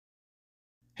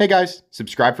Hey guys,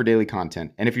 subscribe for daily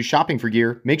content, and if you're shopping for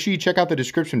gear, make sure you check out the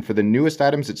description for the newest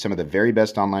items at some of the very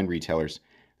best online retailers.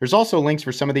 There's also links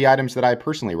for some of the items that I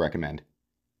personally recommend.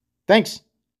 Thanks!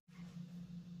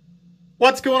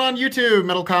 What's going on YouTube?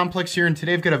 Metal Complex here, and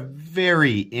today I've got a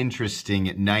very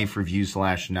interesting knife review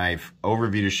 / knife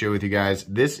overview to share with you guys.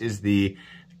 This is the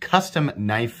Custom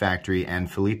Knife Factory and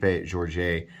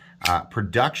Fif20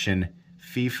 production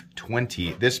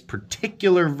Fif20. This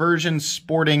particular version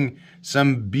sporting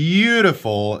some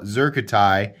beautiful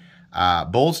zircotai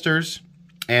bolsters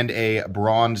and a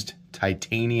bronzed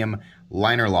titanium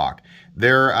liner lock.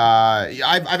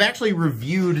 I've actually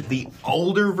reviewed the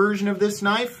older version of this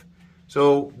knife.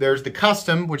 So there's the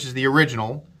custom, which is the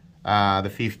original,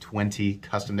 the Fif20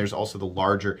 custom. There's also the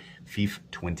larger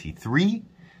Fif23.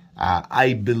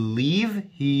 I believe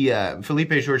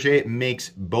Fif20 makes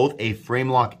both a frame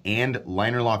lock and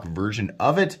liner lock version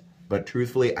of it, but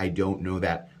truthfully, I don't know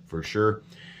that for sure.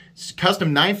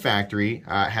 Custom Knife Factory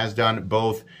has done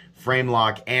both frame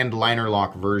lock and liner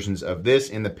lock versions of this.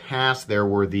 In the past, there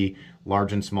were the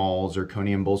large and small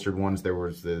zirconium bolstered ones. There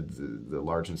was the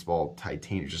large and small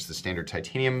titanium, just the standard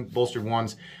titanium bolstered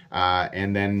ones.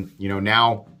 And then,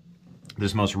 now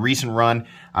this most recent run,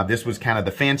 this was kind of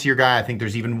the fancier guy. I think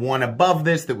there's even one above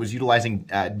this that was utilizing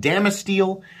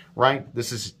Damasteel, right?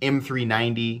 This is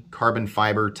M390, carbon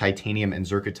fiber, titanium, and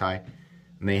zircotai.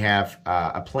 And they have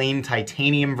a plain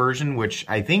titanium version, which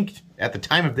I think at the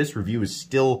time of this review is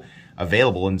still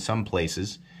available in some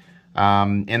places.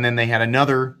 And then they had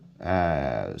another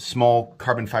small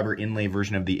carbon fiber inlay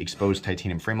version of the exposed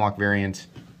titanium frame lock variant,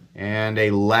 and a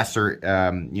lesser,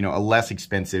 a less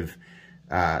expensive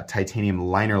titanium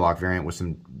liner lock variant with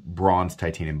some bronze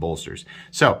titanium bolsters.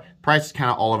 So price is kind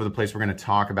of all over the place. We're going to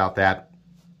talk about that.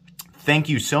 Thank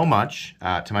you so much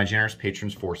to my generous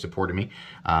patrons for supporting me.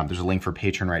 There's a link for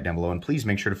Patreon right down below, and please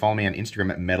make sure to follow me on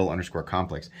Instagram at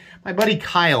metal_complex. My buddy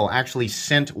Kyle actually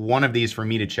sent one of these for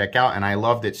me to check out, and I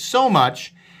loved it so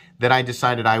much that I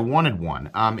decided I wanted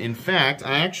one. In fact,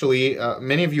 I actually,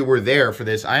 many of you were there for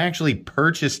this, I actually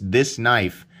purchased this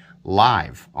knife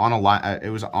live on it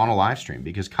was on a live stream,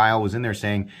 because Kyle was in there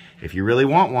saying, if you really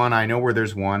want one, I know where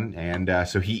there's one. And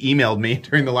so he emailed me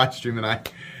during the live stream, and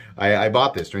I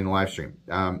bought this during the live stream.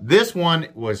 This one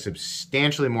was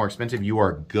substantially more expensive. You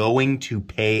are going to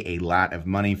pay a lot of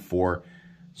money for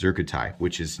zircotai,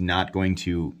 which is not going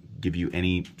to give you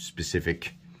any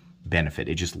specific benefit.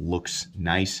 It just looks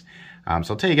nice.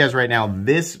 So I'll tell you guys right now,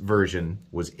 this version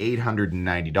was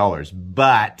 $890,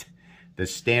 but the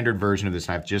standard version of this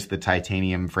knife, just the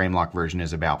titanium frame lock version,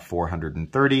 is about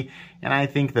 $430, and I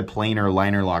think the plainer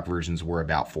liner lock versions were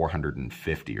about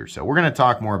 $450 or so. We're going to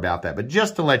talk more about that, but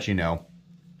just to let you know,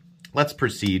 let's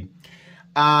proceed.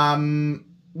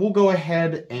 We'll go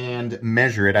ahead and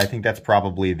measure it. I think that's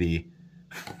probably the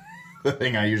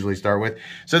thing I usually start with.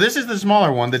 So this is the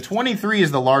smaller one. The 23 is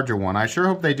the larger one. I sure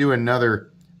hope they do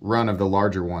another run of the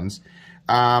larger ones.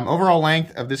 Overall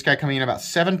length of this guy coming in about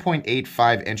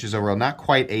 7.85 inches overall, not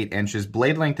quite 8 inches.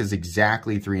 Blade length is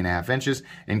exactly 3.5 inches,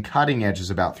 and cutting edge is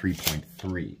about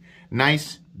 3.3.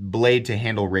 Nice blade to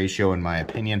handle ratio, in my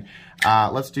opinion.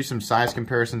 Let's do some size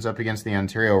comparisons up against the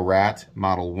Ontario Rat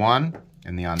Model 1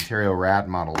 and the Ontario Rat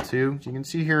Model 2. So you can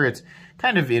see here it's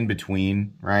kind of in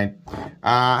between, right?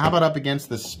 How about up against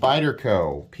the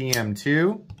Spyderco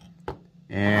PM2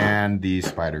 and the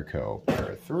Spyderco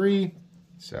Para 3?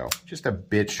 So just a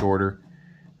bit shorter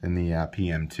than the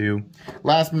PM2.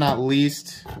 Last but not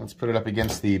least, let's put it up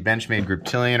against the Benchmade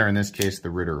Griptilian, or in this case,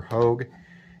 the Ritter Hogue,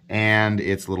 and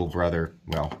its little brother,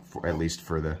 well, at least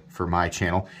for my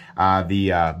channel,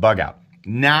 the Bug Out.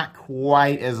 Not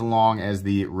quite as long as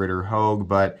the Ritter Hogue,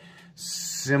 but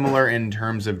similar in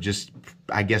terms of just,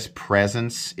 I guess,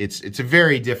 presence. It's a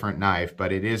very different knife,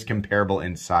 but it is comparable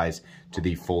in size to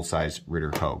the full-size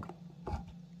Ritter Hogue.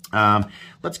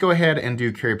 Let's go ahead and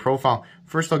do carry profile.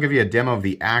 First, I'll give you a demo of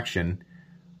the action.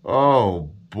 Oh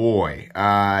boy.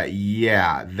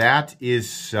 Yeah, that is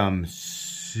some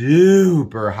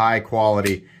super high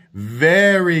quality,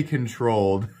 very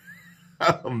controlled.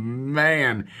 Oh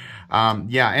man.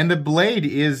 Yeah, and the blade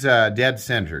is dead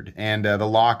centered, and the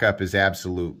lockup is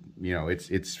absolute,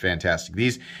 it's fantastic.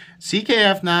 These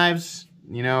CKF knives,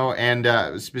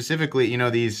 and specifically,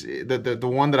 the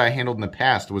one that I handled in the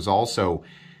past was also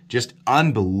just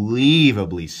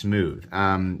unbelievably smooth.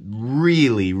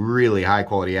 Really, really high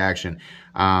quality action.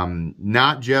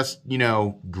 Not just,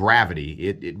 gravity.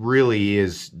 It really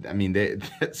is, I mean,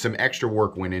 some extra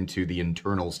work went into the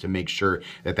internals to make sure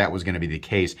that that was going to be the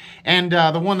case. And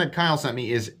the one that Kyle sent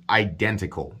me is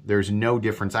identical. There's no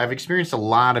difference. I've experienced a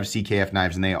lot of CKF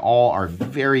knives, and they all are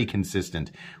very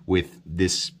consistent with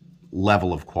this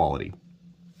level of quality.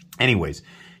 Anyways,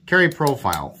 carry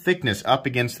profile, thickness up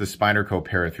against the Spyderco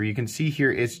Para-3. You can see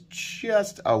here it's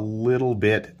just a little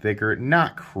bit thicker,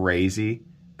 not crazy,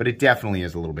 but it definitely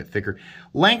is a little bit thicker.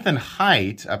 Length and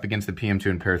height up against the PM2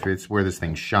 and Para-3, it's where this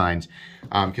thing shines,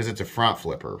 because it's a front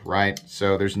flipper, right?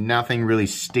 So there's nothing really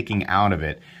sticking out of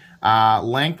it.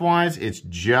 Lengthwise, it's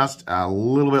just a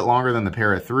little bit longer than the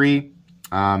Para-3,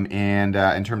 and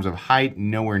in terms of height,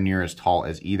 nowhere near as tall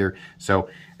as either. So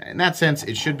in that sense,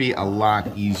 it should be a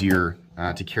lot easier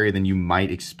to carry than you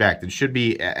might expect. It should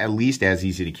be at least as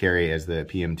easy to carry as the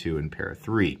PM2 and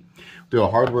Para-3. Do a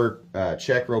hardware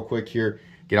check real quick here.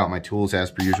 Get out my tools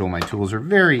as per usual. My tools are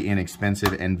very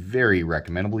inexpensive and very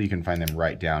recommendable. You can find them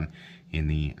right down in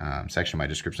the section of my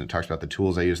description that talks about the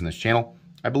tools I use in this channel.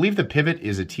 I believe the pivot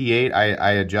is a T8.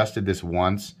 I adjusted this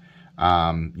once.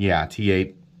 Yeah,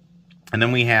 T8. And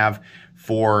then we have,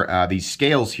 for these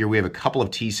scales here, we have a couple of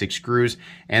T6 screws,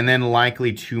 and then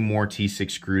likely 2 more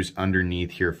T6 screws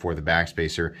underneath here for the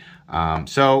backspacer.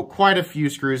 So quite a few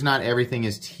screws. Not everything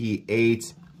is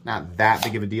T8. Not that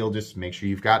big of a deal. Just make sure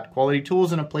you've got quality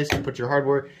tools and a place to put your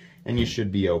hardware, and you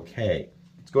should be okay.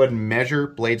 Let's go ahead and measure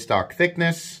blade stock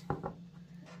thickness.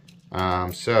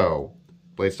 So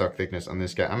blade stock thickness on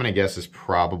this guy, I'm going to guess is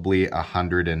probably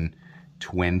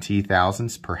 120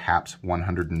 thousandths, perhaps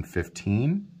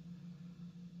 115.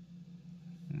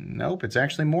 Nope, it's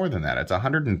actually more than that. It's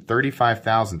 135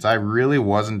 thousandths. I really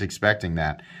wasn't expecting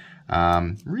that.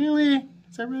 Really?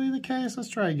 Is that really the case? Let's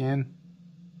try again.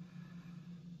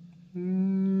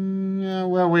 Yeah,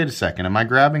 well, wait a second. Am I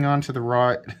grabbing onto the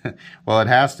right? Well, it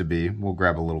has to be. We'll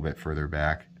grab a little bit further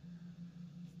back.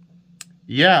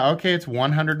 Yeah, okay, it's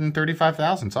 135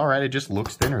 thousandths. All right, it just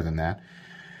looks thinner than that.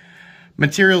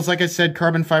 Materials, like I said,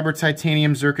 carbon fiber,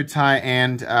 titanium, zircotite,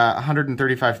 and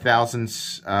 135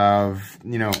 thousandths of,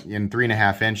 you know, in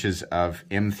 3.5 inches of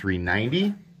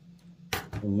M390.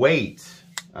 Weight,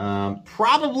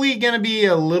 probably going to be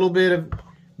a little bit of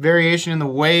variation in the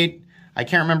weight. I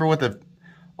can't remember what the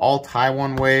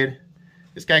all-Taiwan weighed.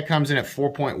 This guy comes in at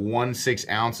 4.16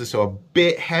 ounces, so a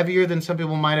bit heavier than some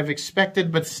people might have expected,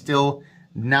 but still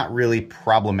not really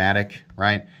problematic,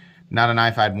 right? Not a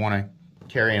knife I'd want to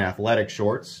carry in athletic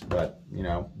shorts, but, you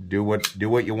know, do what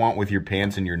you want with your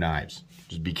pants and your knives.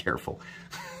 Just be careful.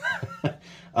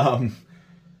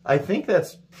 I think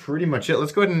that's pretty much it.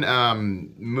 Let's go ahead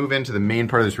and move into the main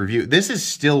part of this review. This is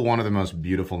still one of the most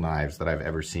beautiful knives that I've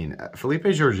ever seen.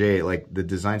 Philippe Georget, like the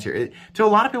designs here, to a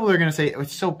lot of people they're going to say, oh,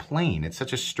 it's so plain. It's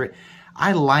such a straight.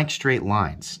 I like straight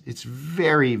lines. It's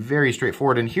very, very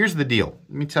straightforward. And here's the deal.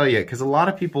 Let me tell you, because a lot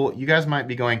of people, you guys might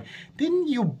be going, didn't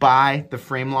you buy the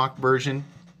frame lock version?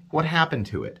 What happened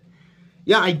to it?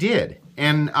 Yeah, I did.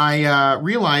 And I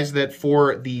realized that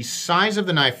for the size of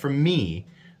the knife, for me,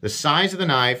 the size of the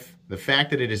knife, the fact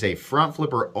that it is a front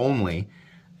flipper only,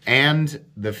 and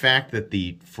the fact that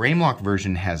the frame lock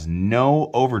version has no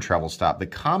over travel stop, the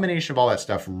combination of all that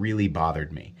stuff really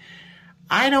bothered me.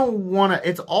 I don't want to,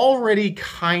 it's already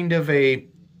kind of a,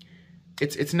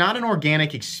 it's not an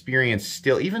organic experience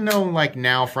still, even though like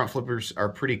now front flippers are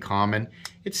pretty common,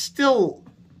 it's still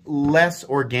less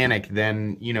organic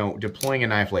than, you know, deploying a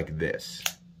knife like this,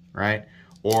 right?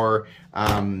 Or,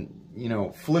 you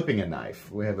know, flipping a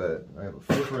knife. I have a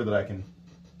flipper that I can,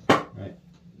 right?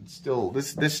 It's still,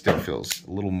 this still feels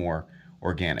a little more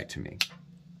organic to me.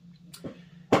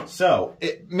 So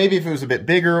maybe if it was a bit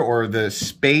bigger, or the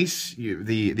space,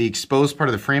 the exposed part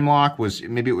of the frame lock was,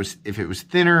 maybe it was, if it was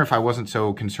thinner, if I wasn't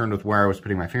so concerned with where I was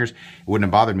putting my fingers, it wouldn't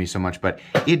have bothered me so much, but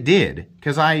it did.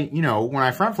 Because you know, when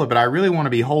I front flip it, I really want to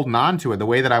be holding on to it the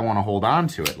way that I want to hold on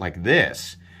to it, like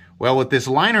this. Well, with this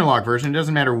liner lock version, it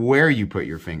doesn't matter where you put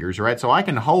your fingers, right? So I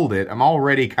can hold it. I'm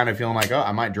already kind of feeling like, oh,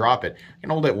 I might drop it. I can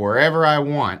hold it wherever I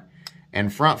want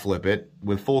and front flip it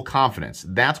with full confidence.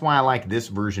 That's why I like this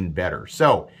version better.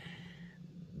 So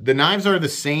the knives are the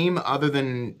same other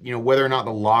than, you know, whether or not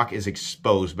the lock is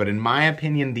exposed. But in my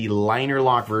opinion, the liner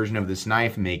lock version of this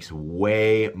knife makes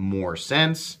way more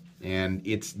sense. And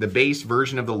it's the base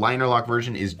version of the liner lock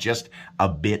version is just a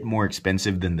bit more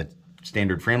expensive than the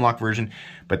standard frame lock version.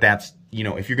 But that's, you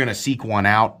know, if you're going to seek one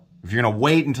out, if you're going to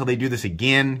wait until they do this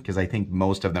again, because I think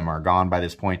most of them are gone by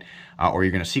this point, or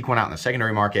you're going to seek one out in the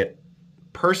secondary market,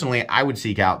 personally, I would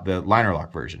seek out the liner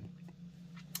lock version.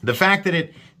 The fact that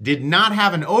it did not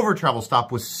have an over travel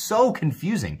stop was so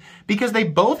confusing because they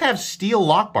both have steel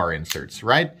lock bar inserts,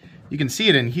 right? You can see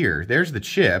it in here. There's the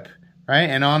chip, right?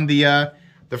 And on the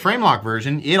frame lock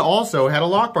version, it also had a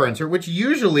lock bar insert, which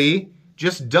usually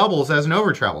just doubles as an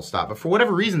over travel stop. But for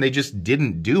whatever reason, they just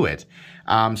didn't do it.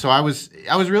 So I was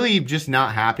really just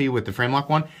not happy with the frame lock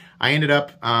one. I ended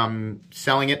up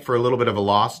selling it for a little bit of a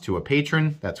loss to a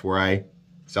patron. That's where I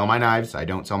sell my knives. I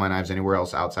don't sell my knives anywhere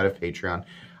else outside of Patreon.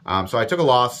 So I took a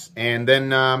loss and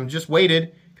then just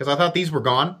waited because I thought these were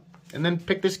gone, and then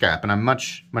picked this guy up, and I'm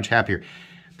much, much happier.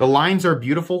 The lines are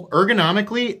beautiful.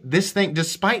 Ergonomically, this thing,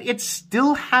 despite it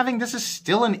still having, this is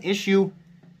still an issue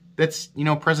that's, you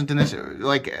know, present in this.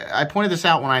 Like, I pointed this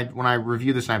out when I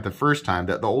reviewed this knife the first time,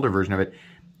 the older version of it.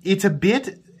 It's a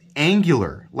bit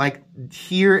angular, like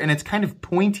here, and it's kind of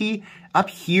pointy up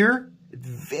here.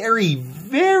 Very,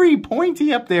 very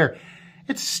pointy up there.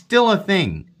 It's still a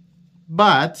thing,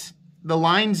 but the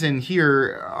lines in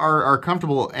here are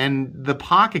comfortable, and the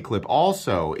pocket clip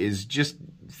also is just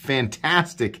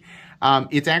fantastic.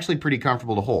 It's actually pretty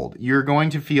comfortable to hold. You're going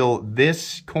to feel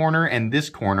this corner and this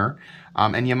corner,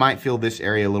 and you might feel this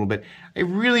area a little bit. It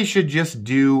really should just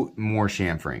do more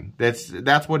chamfering.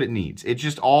 That's what it needs. It's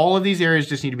just all of these areas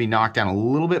just need to be knocked down a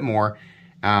little bit more,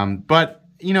 but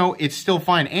you know, it's still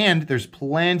fine, and there's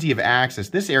plenty of access.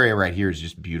 This area right here is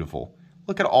just beautiful.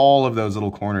 Look at all of those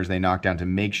little corners they knocked down to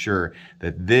make sure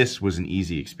that this was an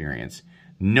easy experience.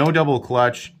 No double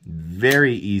clutch,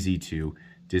 very easy to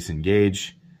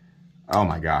disengage. Oh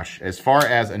my gosh. As far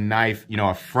as a knife, you know,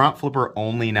 a front flipper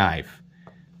only knife,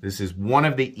 this is one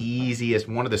of the easiest,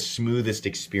 one of the smoothest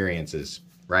experiences,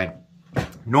 right?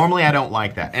 Normally I don't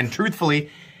like that. And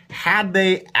truthfully, had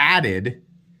they added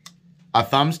a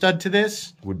thumb stud to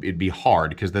this, it'd be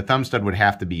hard because the thumb stud would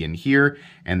have to be in here,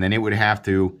 and then it would have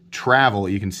to travel.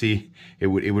 You can see it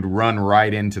would run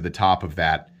right into the top of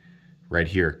that right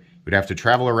here. It would have to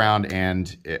travel around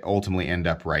and ultimately end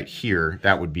up right here.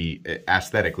 That would be,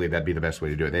 aesthetically, that'd be the best way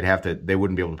to do it. They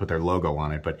wouldn't be able to put their logo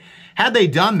on it. But had they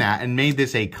done that and made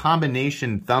this a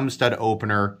combination thumb stud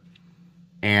opener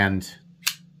and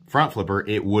front flipper,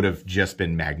 it would have just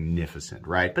been magnificent,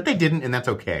 right? But they didn't, and that's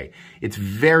okay. It's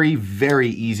very, very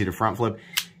easy to front flip.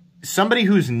 Somebody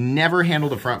who's never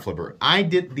handled a front flipper, I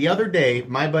did the other day,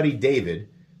 my buddy David,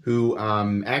 who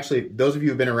actually, those of you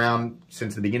who've been around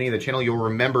since the beginning of the channel, you'll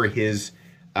remember his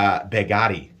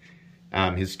Bugatti.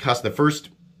 The first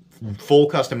full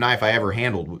custom knife I ever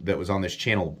handled that was on this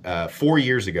channel 4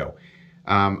 years ago.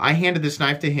 I handed this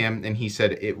knife to him, and he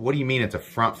said, "What do you mean it's a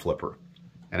front flipper?"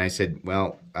 And I said,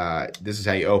 well, this is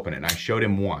how you open it. And I showed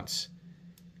him once.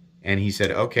 And he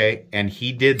said, okay. And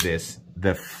he did this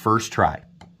the first try.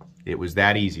 It was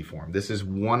that easy for him. This is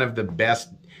one of the best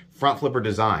front flipper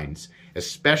designs,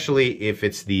 especially if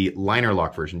it's the liner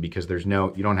lock version, because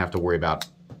you don't have to worry about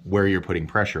where you're putting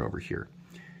pressure over here.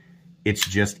 It's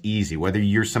just easy. Whether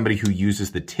you're somebody who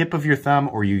uses the tip of your thumb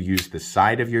or you use the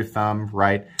side of your thumb,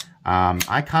 right?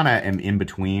 I kind of am in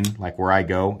between, like where I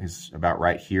go is about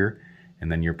right here.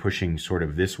 And then you're pushing sort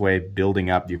of this way, building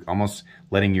up. You're almost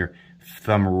letting your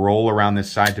thumb roll around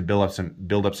this side to build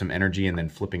up some energy, and then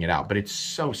flipping it out. But it's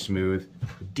so smooth.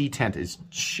 The detent is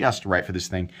just right for this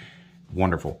thing.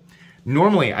 Wonderful.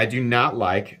 Normally, I do not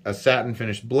like a satin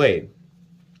finished blade.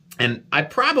 And I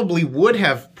probably would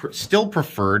have still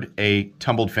preferred a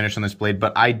tumbled finish on this blade,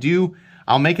 but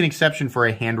I'll make an exception for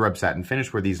a hand rub satin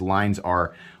finish where these lines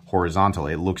are horizontal.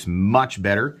 It looks much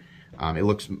better. It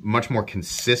looks much more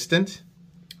consistent.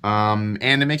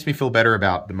 And it makes me feel better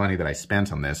about the money that I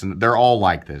spent on this. And they're all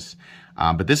like this.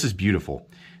 But this is beautiful.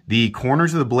 The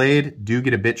corners of the blade do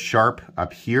get a bit sharp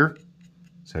up here.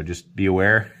 So just be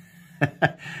aware.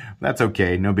 That's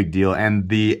okay. No big deal. And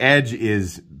the edge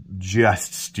is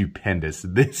just stupendous.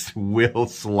 This will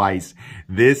slice.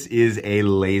 This is a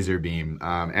laser beam.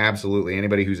 Absolutely.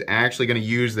 Anybody who's actually going to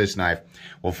use this knife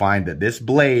will find that this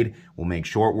blade will make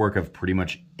short work of pretty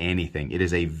much anything. It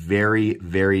is a very,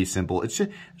 very simple, there's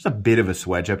a bit of a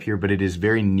swedge up here, but it is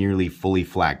very nearly fully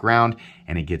flat ground,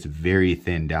 and it gets very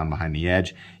thin down behind the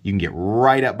edge. You can get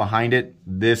right up behind it.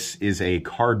 This is a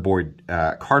cardboard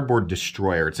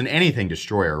destroyer. It's an anything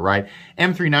destroyer, right?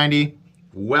 M390,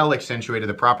 well accentuated.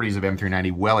 The properties of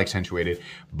M390 well accentuated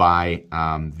by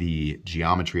the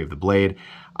geometry of the blade.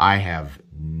 I have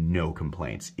no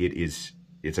complaints.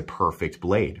 It's a perfect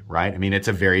blade, right? I mean, it's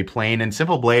a very plain and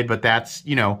simple blade, but that's,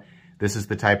 this is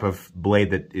the type of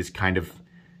blade that is kind of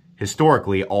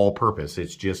historically all purpose.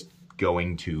 It's just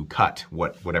going to cut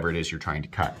whatever it is you're trying to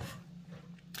cut.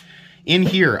 In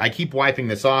here, I keep wiping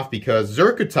this off because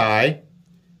Zircuti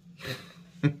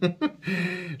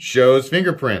shows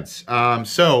fingerprints.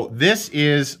 So this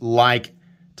is like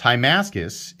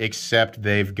Timascus, except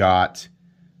they've got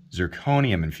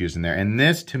zirconium infused in there. And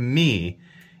this, to me,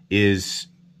 is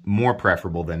more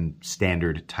preferable than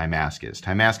standard Timascus.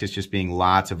 Timascus just being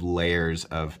lots of layers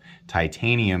of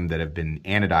titanium that have been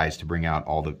anodized to bring out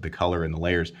all the color in the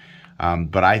layers.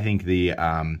 But I think the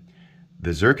the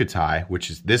Zircotai,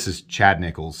 this is Chad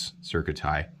Nichols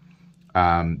Zircotai,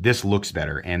 this looks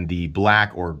better. And the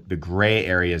black or the gray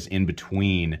areas in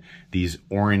between these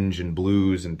orange and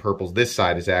blues and purples, this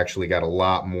side has actually got a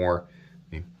lot more.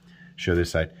 Let me show this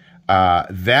side.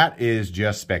 That is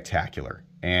just spectacular.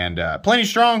 And plenty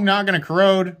strong, not going to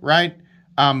corrode, right?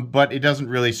 But it doesn't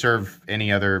really serve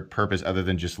any other purpose other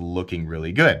than just looking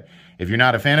really good. If you're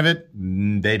not a fan of it,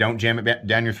 they don't jam it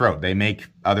down your throat. They make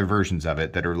other versions of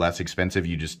it that are less expensive.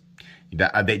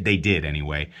 They did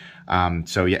anyway.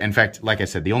 So yeah, in fact, like I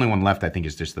said, the only one left I think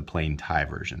is just the plain Thai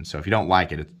version. So if you don't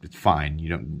like it, it's fine. You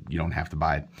don't have to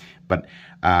buy it. But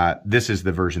this is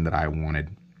the version that I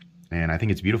wanted, and I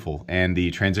think it's beautiful. And the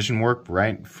transition work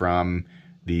right from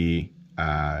the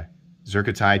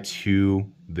Zircotai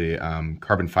to the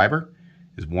carbon fiber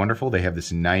is wonderful. They have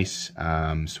this nice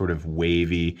sort of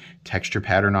wavy texture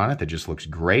pattern on it that just looks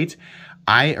great.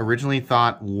 I originally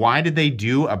thought, why did they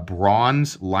do a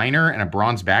bronze liner and a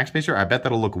bronze backspacer? I bet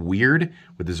that'll look weird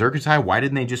with the Zircotai. Why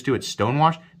didn't they just do it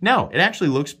stonewash? No, it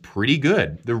actually looks pretty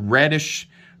good. The reddish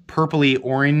purpley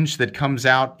orange that comes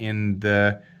out in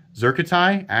the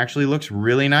Zircotai actually looks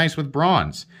really nice with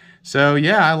bronze. So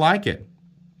yeah, I like it.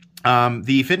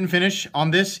 The fit and finish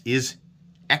on this is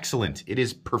excellent. It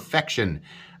is perfection.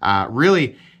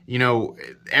 Really, you know,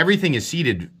 everything is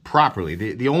seated properly.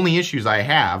 The only issues I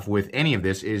have with any of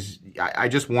this is I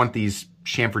just want these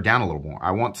chamfered down a little more.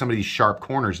 I want some of these sharp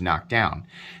corners knocked down.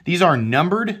 These are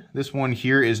numbered. This one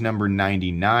here is number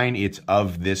 99. It's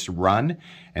of this run.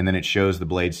 And then it shows the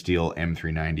blade steel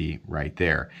M390 right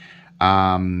there.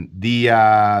 The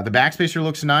backspacer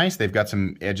looks nice. They've got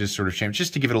some edges sort of chamfered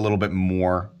just to give it a little bit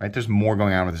more, right? There's more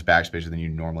going on with this backspacer than you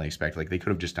normally expect. Like they could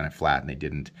have just done it flat and they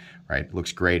didn't, right? It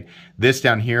looks great. This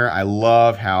down here, I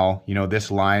love how, you know, this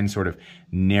line sort of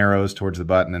narrows towards the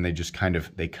butt and then they just kind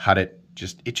of, they cut it.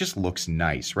 It just looks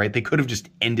nice, right? They could have just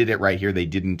ended it right here. They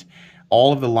didn't.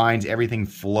 All of the lines, everything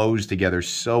flows together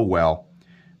so well.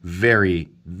 Very,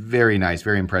 very nice,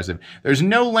 very impressive. There's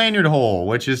no lanyard hole,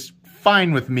 which is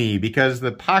fine with me because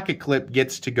the pocket clip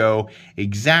gets to go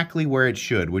exactly where it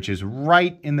should, which is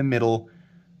right in the middle,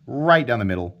 right down the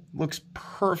middle. Looks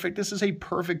perfect. This is a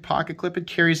perfect pocket clip. It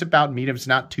carries about medium. It's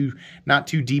not too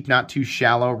deep, not too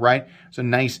shallow, right? It's a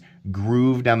nice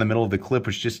groove down the middle of the clip,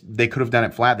 which just, they could have done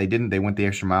it flat. They didn't. They went the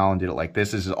extra mile and did it like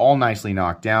this. This is all nicely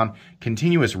knocked down.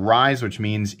 Continuous rise, which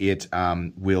means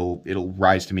it'll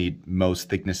rise to meet most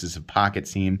thicknesses of pocket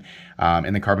seam.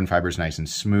 And the carbon fiber is nice and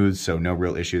smooth, so no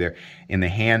real issue there. In the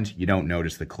hand, you don't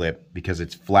notice the clip because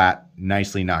it's flat,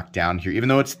 nicely knocked down here. Even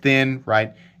though it's thin,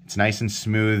 right? It's nice and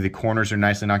smooth. The corners are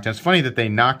nicely knocked down. It's funny that they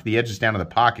knocked the edges down to the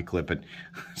pocket clip, but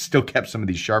still kept some of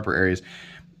these sharper areas.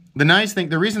 The nice thing,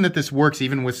 the reason that this works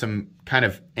even with some kind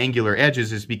of angular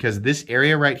edges is because this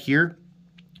area right here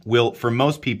will, for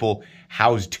most people,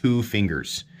 house 2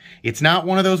 fingers. It's not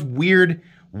one of those weird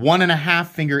 1.5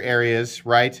 finger areas,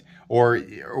 right? Or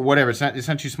whatever. It's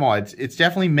not too small. It's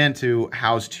definitely meant to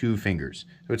house 2 fingers.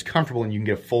 So it's comfortable and you can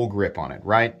get a full grip on it,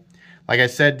 right? Like I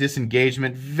said,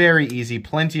 disengagement, very easy,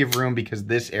 plenty of room because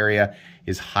this area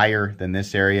is higher than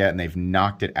this area and they've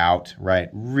knocked it out, right?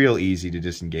 Real easy to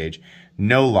disengage.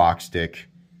 No lock stick.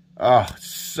 Oh,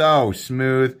 so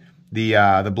smooth.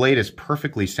 The blade is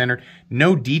perfectly centered.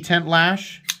 No detent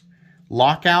lash.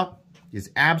 Lockout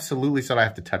is absolutely solid. I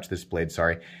have to touch this blade,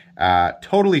 sorry.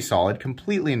 Totally solid,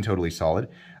 completely and totally solid.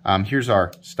 Here's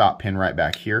our stop pin right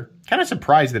back here. Kind of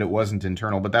surprised that it wasn't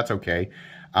internal, but that's okay.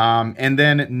 And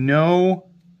then no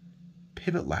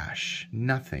pivot lash,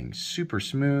 nothing. Super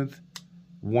smooth,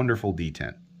 wonderful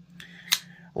detent.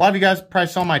 A lot of you guys probably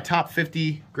saw my top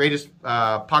 50 greatest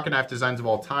pocket knife designs of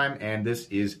all time, and this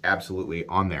is absolutely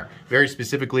on there. Very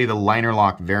specifically, the liner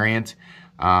lock variant.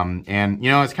 And you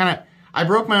know, it's kind of, I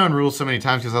broke my own rules so many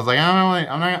times because I was like,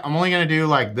 I'm only going to do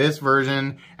like this version,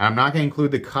 and I'm not going to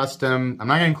include the custom. I'm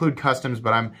not going to include customs,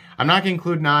 but I'm not going to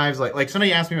include knives. Like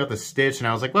somebody asked me about the stitch, and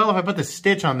I was like, well, if I put the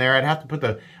stitch on there, I'd have to put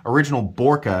the original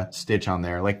Borka stitch on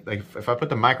there. Like if I put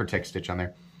the Microtech stitch on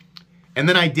there. And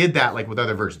then I did that like with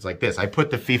other versions like this. I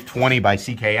put the Fif20 by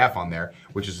CKF on there,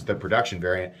 which is the production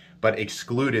variant, but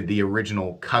excluded the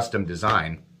original custom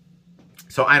design.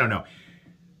 So I don't know.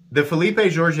 The Philippe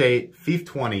Georget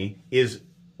Fif20 is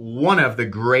one of the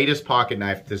greatest pocket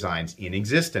knife designs in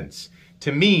existence.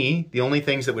 To me, the only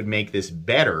things that would make this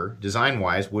better,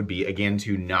 design-wise, would be, again,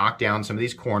 to knock down some of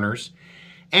these corners.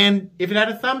 And if it had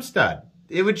a thumb stud,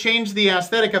 it would change the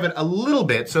aesthetic of it a little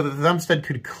bit so that the thumb stud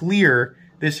could clear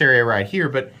this area right here.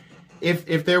 But if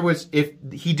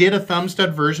he did a thumb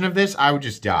stud version of this, I would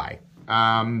just die.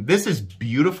 This is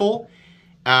beautiful.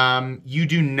 You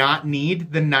do not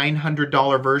need the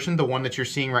 $900 version, the one that you're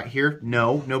seeing right here.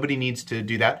 No, nobody needs to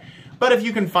do that. But if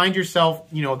you can find yourself,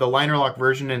 you know, the liner lock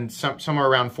version and somewhere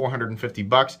around 450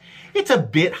 bucks, it's a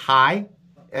bit high.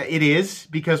 It is,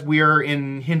 because we are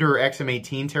in Hinderer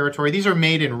XM18 territory. These are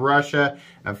made in Russia.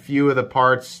 A few of the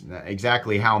parts,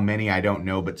 exactly how many I don't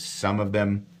know, but some of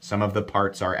the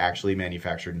parts are actually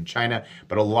manufactured in China.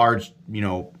 But a large, you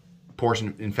know,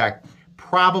 portion, in fact,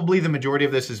 probably the majority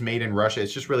of this is made in Russia.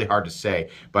 It's just really hard to say.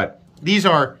 But these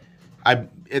are,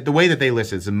 the way that they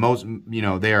list it, it's the most, you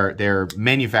know, they're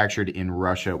manufactured in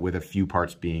Russia with a few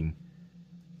parts being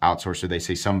outsourced. So they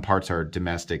say some parts are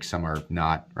domestic, some are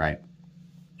not, right?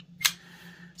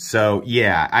 So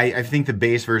yeah, I think the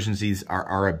base versions of these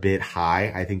are a bit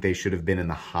high. I think they should have been in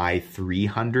the high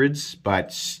 300s,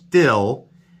 but still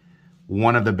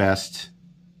one of the best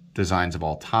designs of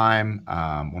all time.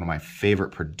 One of my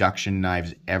favorite production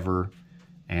knives ever,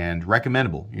 and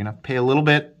recommendable. You're gonna pay a little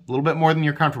bit more than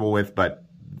you're comfortable with, but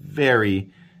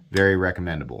very, very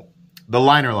recommendable. The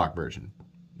liner lock version.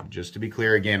 Just to be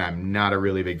clear again, I'm not a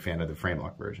really big fan of the frame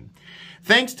lock version.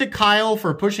 Thanks to Kyle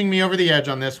for pushing me over the edge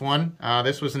on this one.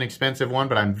 This was an expensive one,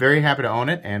 but I'm very happy to own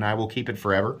it, and I will keep it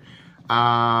forever.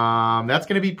 That's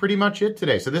going to be pretty much it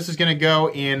today. So this is going to go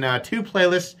in 2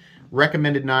 playlists,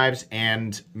 recommended knives,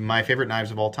 and my favorite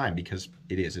knives of all time, because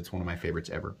it's one of my favorites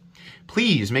ever.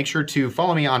 Please make sure to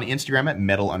follow me on Instagram at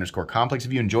metal_complex.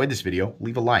 If you enjoyed this video,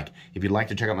 leave a like. If you'd like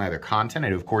to check out my other content, I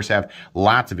do of course have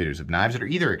lots of videos of knives that are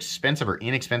either expensive or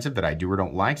inexpensive that I do or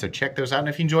don't like, so check those out. And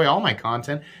if you enjoy all my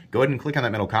content, go ahead and click on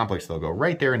that Metal Complex logo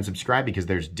right there and subscribe, because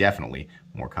there's definitely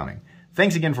more coming.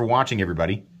 Thanks again for watching,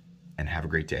 everybody, and have a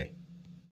great day.